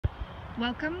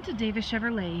Welcome to Davis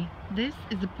Chevrolet. This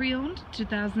is a pre-owned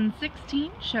 2016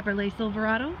 Chevrolet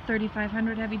Silverado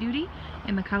 3500 heavy duty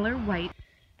in the color white.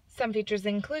 Some features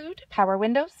include power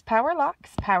windows, power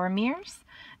locks, power mirrors,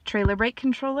 trailer brake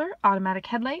controller, automatic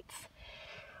headlights.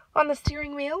 On the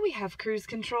steering wheel we have cruise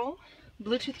control,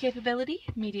 Bluetooth capability,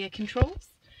 media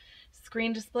controls,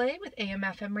 screen display with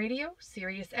AM/FM radio,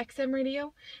 Sirius XM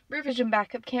radio, rear vision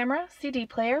backup camera, CD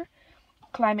player,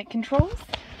 climate controls,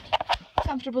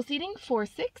 comfortable seating for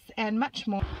 6, and much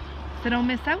more. So don't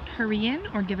miss out, hurry in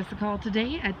or give us a call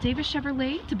today at Davis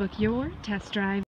Chevrolet to book your test drive.